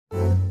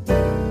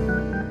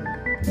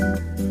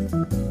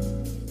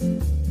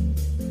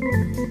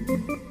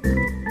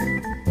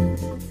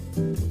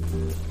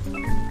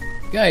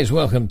Guys,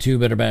 welcome to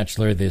Better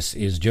Bachelor. This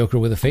is Joker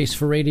with a face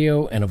for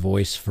radio and a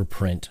voice for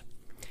print.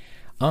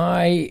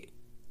 I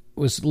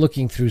was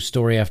looking through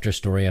story after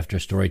story after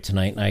story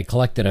tonight, and I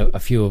collected a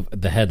few of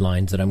the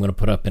headlines that I'm going to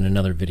put up in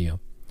another video.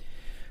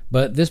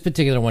 But this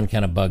particular one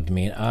kind of bugged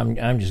me.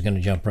 I'm just going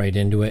to jump right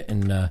into it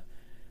and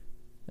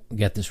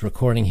get this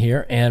recording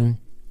here. And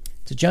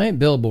it's a giant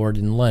billboard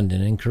in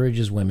London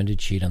encourages women to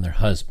cheat on their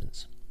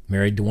husbands.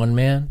 Married to one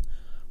man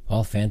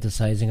while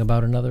fantasizing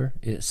about another,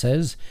 it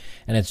says,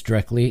 and it's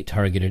directly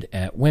targeted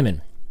at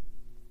women.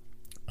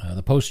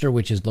 The poster,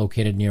 which is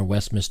located near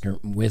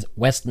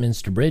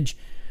Westminster Bridge,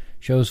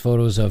 shows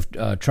photos of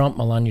Trump,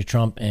 Melania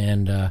Trump,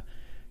 and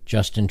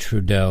Justin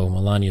Trudeau.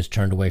 Melania's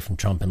turned away from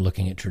Trump and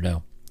looking at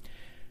Trudeau.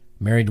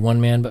 Married to one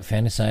man but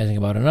fantasizing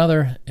about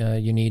another,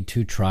 you need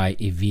to try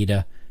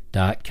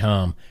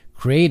Evita.com,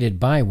 created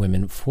by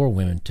women for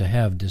women to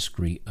have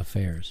discreet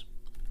affairs.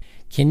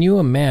 Can you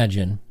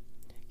imagine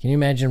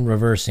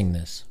reversing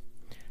this?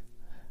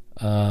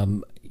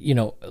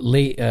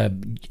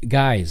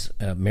 Guys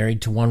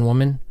married to one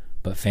woman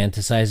but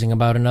fantasizing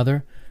about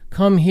another,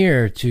 come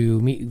here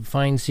to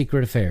find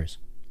secret affairs.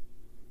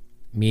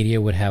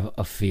 Media would have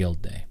a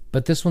field day.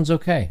 But this one's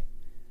okay.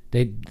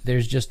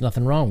 There's just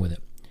nothing wrong with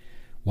it.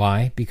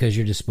 Why? Because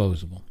you're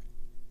disposable.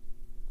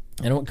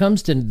 And when it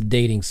comes to the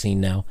dating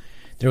scene now,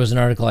 there was an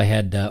article I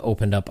had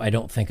opened up. I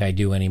don't think I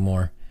do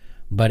anymore.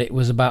 But it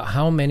was about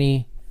how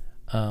many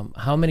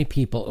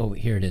people... Oh,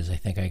 here it is. I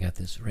think I got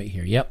this right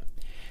here. Yep.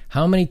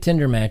 How many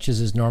Tinder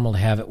matches is normal to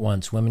have at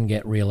once? Women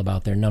get real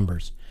about their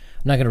numbers.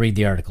 I'm not going to read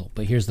the article,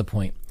 but here's the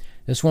point.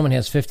 This woman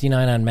has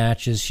 59 on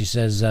matches. She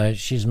says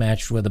she's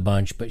matched with a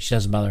bunch, but she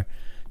doesn't bother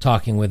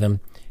talking with them.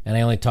 And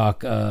I only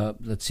talk,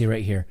 let's see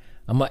right here.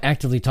 I'm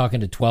actively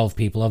talking to 12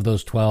 people. Of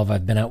those 12,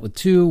 I've been out with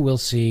 2. We'll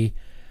see.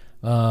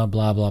 Blah,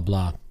 blah,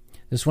 blah.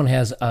 This one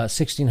has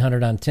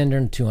 1,600 on Tinder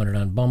and 200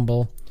 on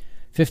Bumble.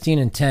 15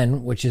 and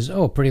 10, which is,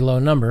 a pretty low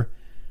number.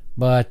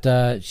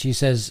 But she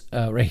says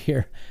right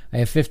here, I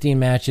have 15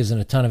 matches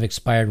and a ton of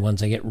expired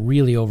ones. I get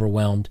really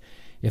overwhelmed.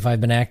 If I've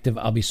been active,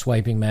 I'll be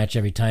swiping match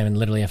every time and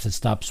literally have to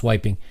stop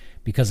swiping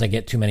because I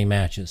get too many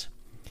matches.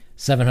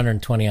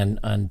 720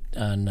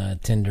 on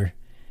Tinder.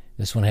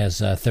 This one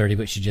has 30,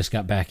 but she just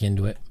got back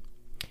into it.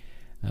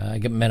 I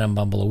met on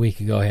Bumble a week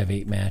ago. I have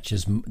 8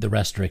 matches. The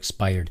rest are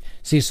expired.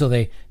 See, so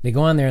they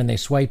go on there and they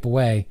swipe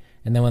away,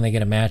 and then when they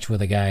get a match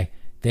with a guy,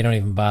 they don't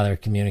even bother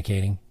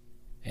communicating.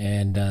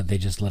 And they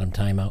just let them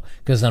time out.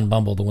 Because on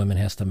Bumble, the women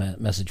has to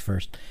message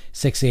first.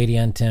 680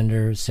 on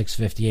Tinder,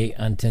 658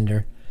 on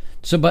Tinder.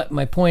 So, but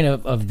my point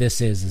of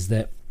this is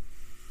that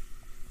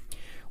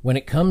when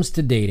it comes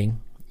to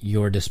dating,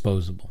 you're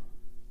disposable.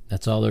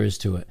 That's all there is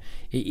to it.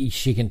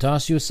 She can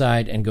toss you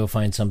aside and go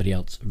find somebody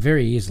else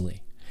very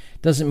easily.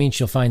 Doesn't mean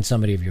she'll find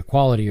somebody of your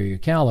quality or your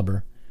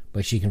caliber,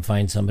 but she can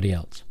find somebody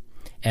else.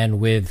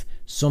 And with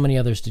so many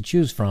others to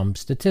choose from,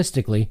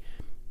 statistically,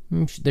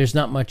 there's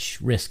not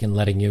much risk in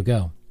letting you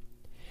go.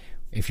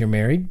 If you're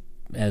married,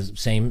 as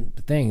same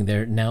thing.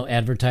 They're now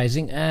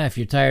advertising, if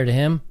you're tired of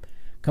him,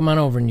 come on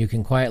over and you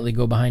can quietly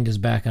go behind his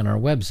back on our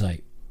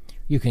website.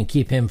 You can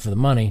keep him for the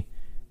money,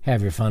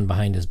 have your fun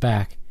behind his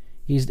back.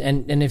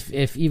 And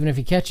if even if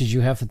he catches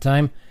you half the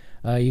time,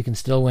 you can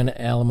still win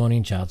alimony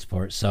and child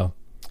support. So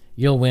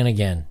you'll win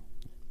again.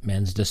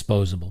 Men's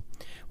disposable.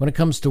 When it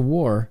comes to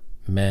war,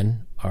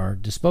 men are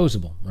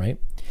disposable, right?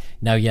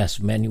 Now, yes,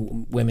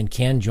 women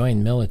can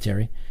join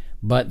military,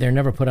 but they're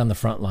never put on the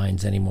front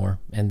lines anymore,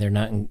 and they're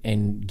not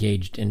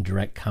engaged in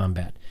direct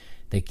combat.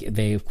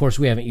 They of course,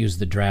 we haven't used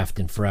the draft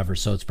in forever,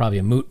 so it's probably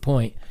a moot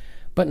point,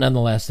 but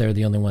nonetheless, they're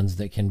the only ones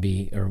that can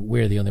be, or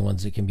we're the only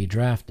ones that can be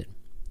drafted,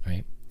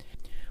 right?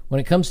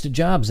 When it comes to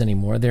jobs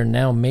anymore, they're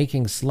now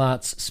making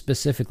slots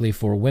specifically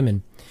for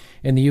women.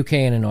 In the UK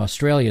and in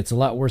Australia, it's a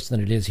lot worse than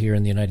it is here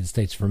in the United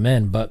States for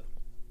men, but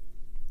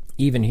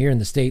even here in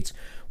the States,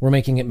 we're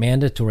making it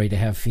mandatory to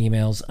have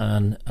females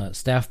on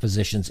staff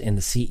positions in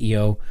the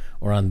CEO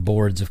or on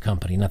boards of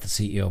company, not the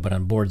CEO, but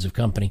on boards of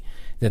company,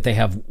 that they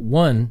have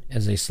 1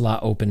 as a slot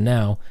open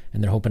now,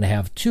 and they're hoping to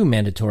have 2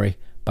 mandatory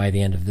by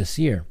the end of this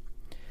year.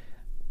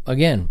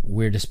 Again,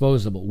 we're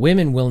disposable.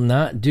 Women will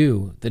not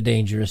do the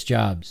dangerous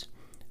jobs.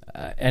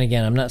 And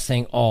again, I'm not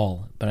saying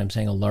all, but I'm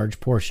saying a large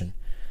portion.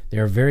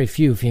 There are very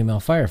few female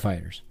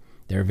firefighters.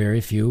 There are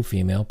very few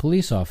female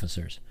police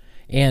officers.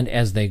 And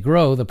as they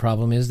grow, the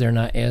problem is they're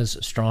not as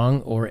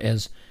strong or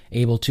as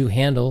able to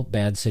handle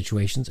bad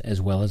situations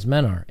as well as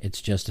men are. It's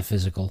just a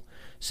physical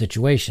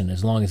situation,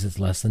 as long as it's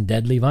less than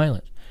deadly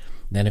violent.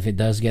 Then if it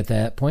does get to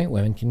that point,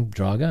 women can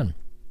draw a gun.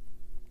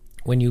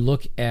 When you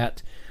look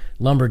at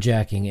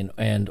lumberjacking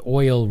and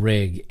oil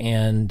rig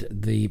and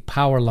the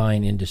power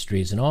line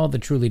industries and all the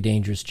truly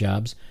dangerous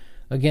jobs,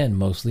 again,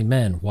 mostly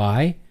men.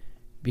 Why?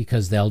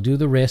 Because they'll do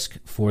the risk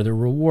for the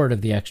reward of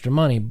the extra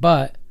money,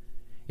 but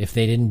if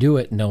they didn't do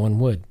it, no one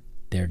would.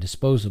 They're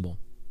disposable.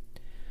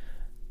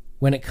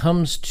 When it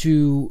comes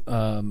to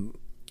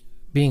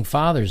being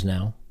fathers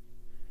now,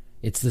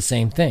 it's the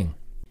same thing.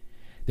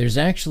 There's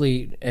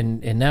actually,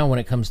 and now when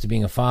it comes to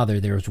being a father,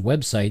 there's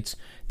websites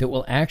that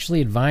will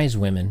actually advise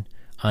women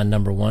on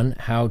number one,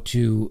 how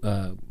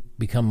to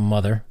become a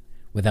mother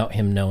without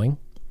him knowing.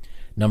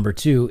 Number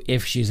two,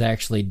 if she's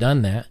actually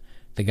done that,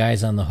 the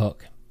guy's on the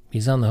hook.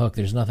 He's on the hook.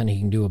 There's nothing he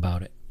can do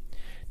about it.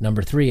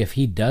 Number three, if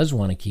he does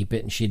want to keep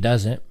it and she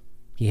doesn't,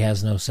 he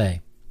has no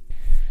say.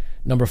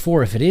 Number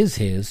four, if it is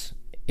his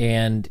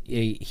and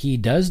he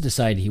does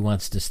decide he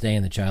wants to stay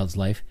in the child's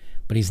life,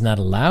 but he's not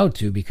allowed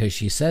to because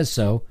she says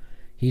so,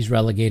 he's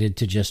relegated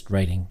to just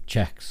writing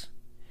checks.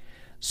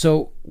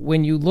 So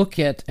when you look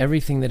at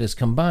everything that is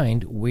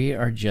combined, we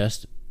are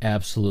just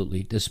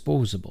absolutely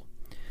disposable.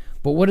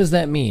 But what does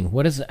that mean?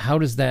 How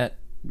does that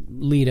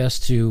lead us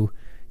to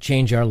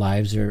change our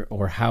lives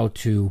or how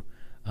to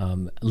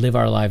live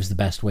our lives the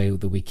best way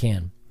that we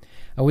can?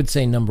 I would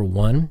say number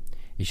one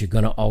is you're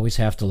going to always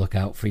have to look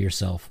out for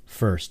yourself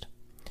first.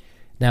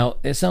 Now,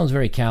 it sounds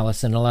very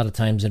callous, and a lot of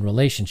times in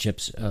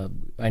relationships,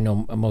 I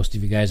know most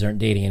of you guys aren't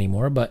dating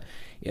anymore, but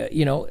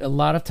a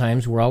lot of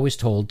times we're always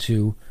told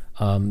to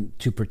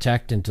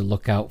protect and to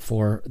look out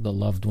for the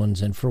loved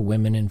ones and for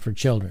women and for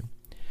children.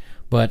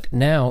 But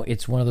now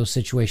it's one of those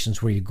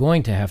situations where you're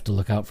going to have to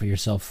look out for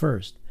yourself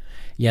first.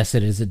 Yes,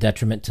 it is a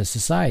detriment to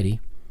society,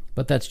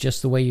 but that's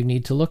just the way you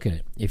need to look at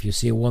it. If you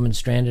see a woman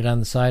stranded on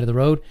the side of the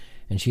road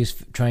and she's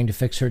trying to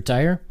fix her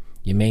tire,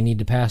 you may need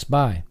to pass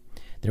by.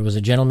 There was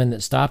a gentleman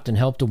that stopped and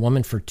helped a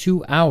woman for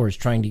 2 hours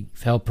trying to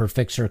help her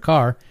fix her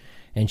car,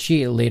 and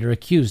she later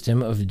accused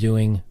him of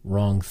doing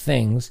wrong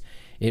things.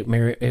 It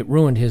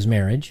ruined his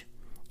marriage,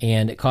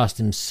 and it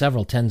cost him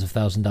several tens of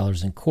thousands of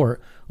dollars in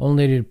court,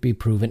 only to be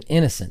proven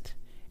innocent.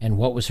 And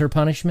what was her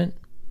punishment?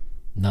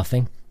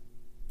 Nothing.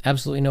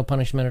 Absolutely no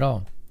punishment at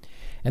all.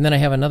 And then I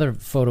have another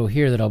photo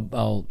here that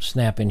I'll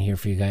snap in here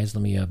for you guys.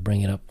 Let me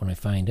bring it up when I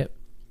find it.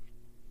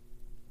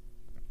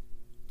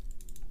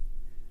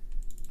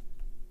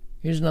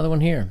 Here's another one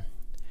here.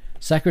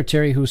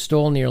 Secretary who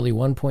stole nearly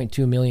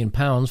 1.2 million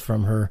pounds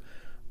from her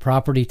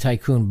property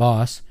tycoon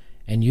boss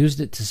and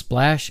used it to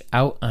splash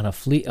out on a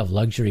fleet of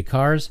luxury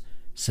cars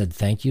said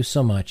thank you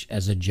so much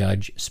as a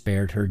judge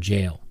spared her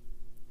jail.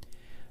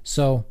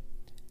 So,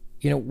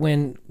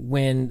 when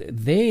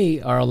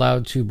they are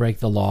allowed to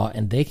break the law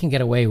and they can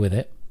get away with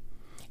it,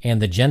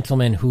 and the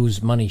gentleman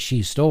whose money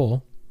she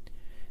stole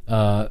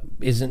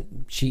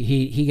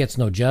he gets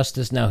no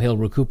justice. Now he'll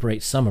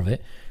recuperate some of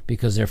it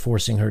because they're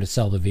forcing her to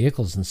sell the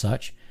vehicles and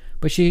such.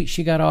 But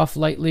she got off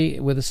lightly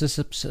with a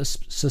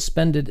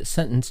suspended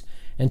sentence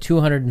and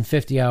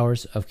 250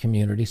 hours of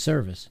community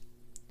service.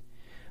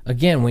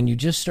 Again, when you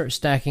just start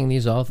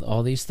stacking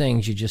all these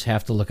things, you just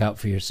have to look out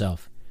for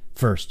yourself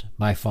first,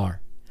 by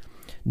far.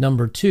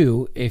 Number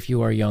two, if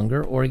you are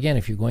younger, or again,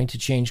 if you're going to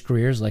change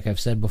careers, like I've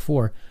said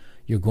before,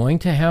 you're going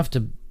to have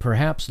to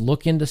perhaps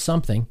look into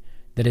something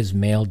that is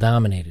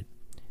male-dominated.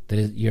 That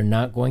is, you're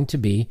not going to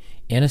be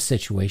in a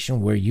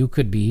situation where you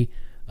could be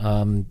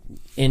in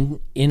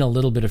a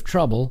little bit of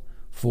trouble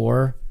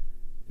for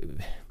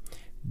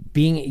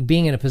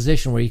being in a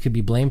position where you could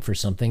be blamed for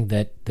something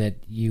that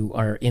you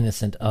are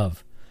innocent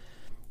of.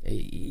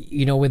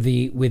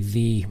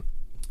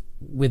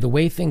 With the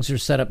way things are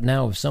set up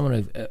now,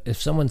 if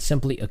someone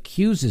simply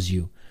accuses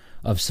you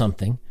of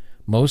something,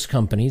 most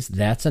companies,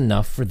 that's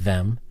enough for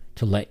them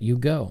to let you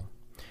go.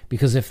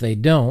 Because if they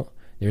don't,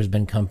 there's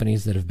been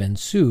companies that have been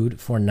sued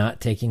for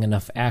not taking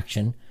enough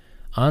action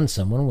on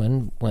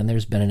someone when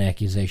there's been an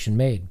accusation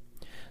made.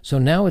 So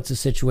now it's a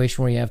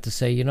situation where you have to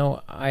say,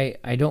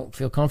 I don't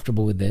feel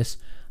comfortable with this.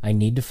 I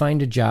need to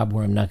find a job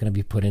where I'm not going to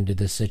be put into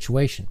this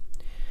situation.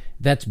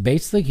 That's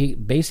basically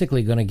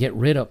going to get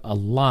rid of a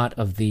lot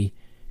of the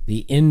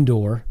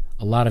indoor,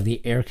 a lot of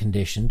the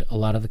air-conditioned, a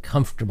lot of the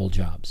comfortable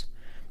jobs.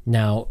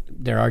 Now,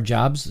 there are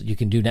jobs, you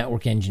can do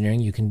network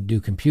engineering, you can do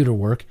computer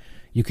work,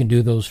 you can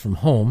do those from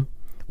home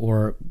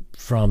or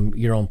from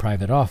your own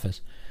private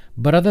office.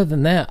 But other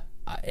than that,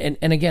 and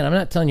again, I'm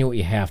not telling you what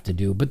you have to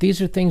do, but these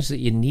are things that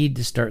you need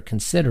to start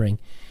considering,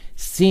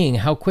 seeing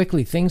how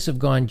quickly things have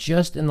gone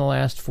just in the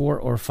last 4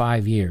 or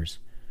 5 years.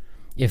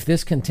 If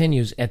this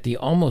continues at the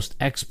almost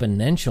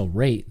exponential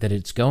rate that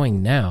it's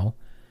going now,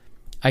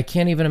 I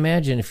can't even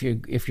imagine if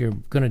you're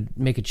going to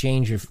make a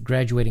change or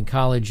graduating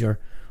college or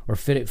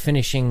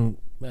finishing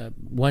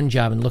one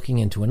job and looking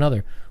into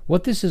another,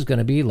 what this is going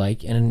to be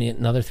like in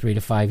another 3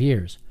 to 5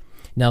 years.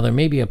 Now, there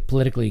may be a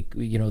politically,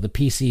 the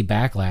PC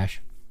backlash.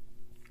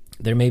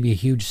 There may be a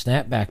huge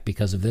snapback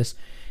because of this,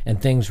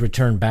 and things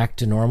return back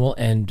to normal,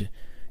 and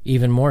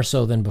even more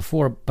so than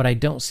before, but I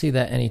don't see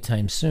that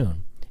anytime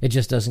soon. It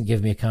just doesn't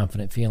give me a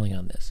confident feeling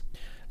on this.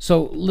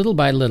 So little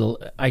by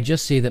little, I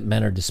just see that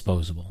men are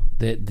disposable,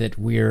 that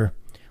we're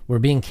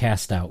being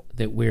cast out,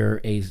 that we're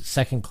a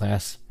second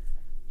class,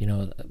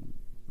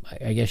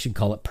 I guess you'd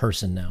call it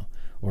person now,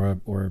 or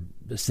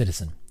a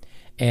citizen.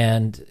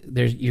 And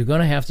you're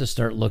going to have to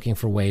start looking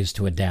for ways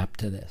to adapt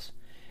to this.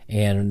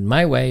 And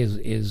my way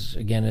is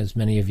again, as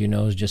many of you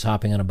know, is just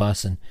hopping on a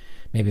bus and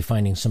maybe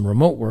finding some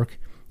remote work.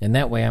 And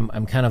that way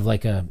I'm kind of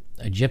like a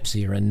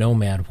gypsy or a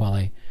nomad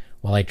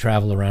while I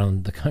travel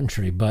around the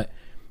country. But,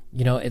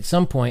 at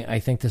some point, I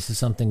think this is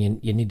something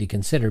you need to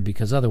consider,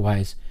 because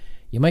otherwise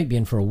you might be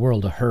in for a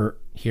world of hurt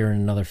here in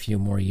another few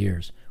more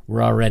years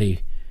we're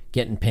already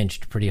getting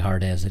pinched pretty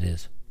hard as it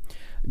is.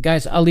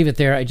 Guys, I'll leave it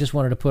there. I just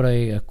wanted to put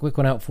a quick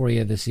one out for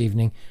you this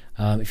evening.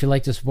 If you'd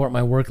like to support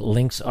my work,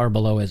 links are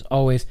below as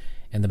always.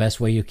 And the best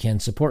way you can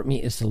support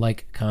me is to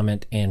like,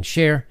 comment, and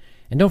share.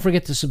 And don't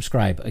forget to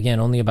subscribe. Again,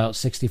 only about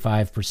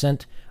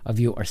 65% of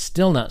you are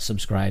still not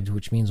subscribed,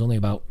 which means only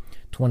about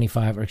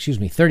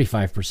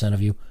 35%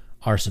 of you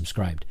are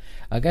subscribed.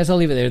 Guys, I'll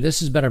leave it there.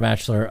 This is Better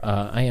Bachelor.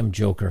 I am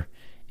Joker.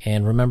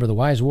 And remember, the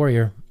wise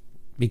warrior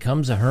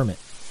becomes a hermit.